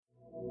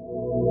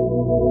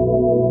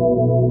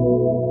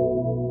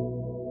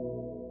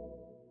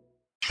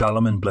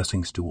Shalom and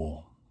blessings to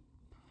all.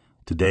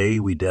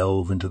 Today we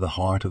delve into the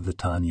heart of the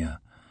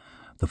Tanya,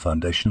 the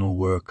foundational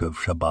work of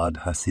Chabad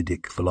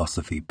Hasidic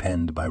philosophy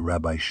penned by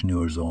Rabbi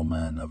Shneur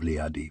Zalman of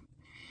Liadi.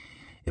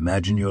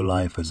 Imagine your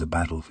life as a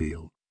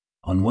battlefield.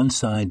 On one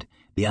side,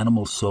 the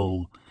animal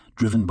soul,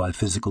 driven by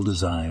physical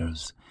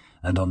desires,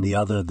 and on the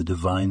other, the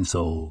divine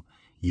soul,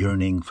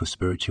 yearning for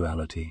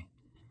spirituality.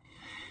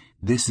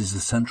 This is the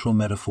central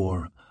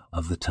metaphor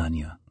of the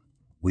Tanya.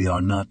 We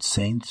are not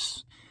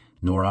saints,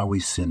 nor are we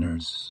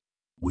sinners.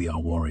 We are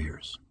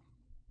warriors.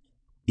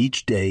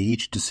 Each day,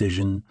 each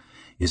decision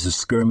is a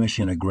skirmish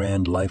in a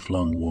grand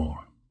lifelong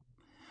war.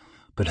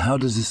 But how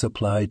does this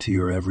apply to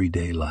your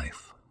everyday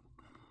life?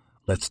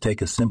 Let's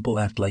take a simple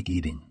act like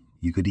eating.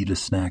 You could eat a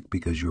snack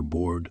because you're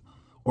bored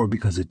or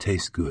because it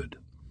tastes good.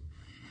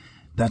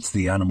 That's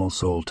the animal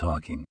soul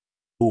talking.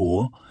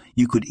 Or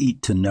you could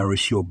eat to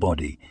nourish your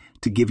body,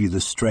 to give you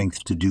the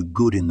strength to do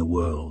good in the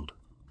world.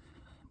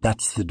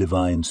 That's the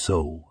divine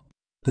soul.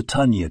 The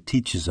Tanya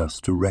teaches us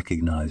to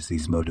recognize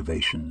these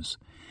motivations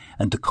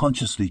and to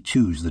consciously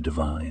choose the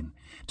divine,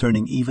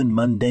 turning even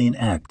mundane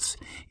acts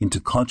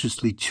into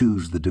consciously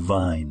choose the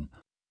divine.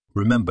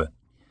 Remember,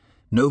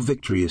 no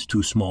victory is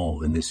too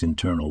small in this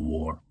internal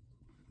war.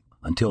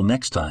 Until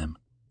next time,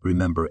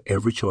 remember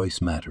every choice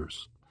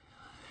matters.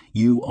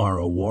 You are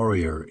a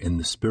warrior in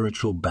the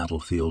spiritual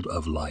battlefield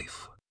of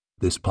life.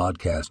 This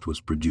podcast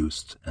was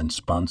produced and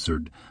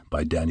sponsored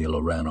by Daniel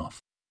Oranoff.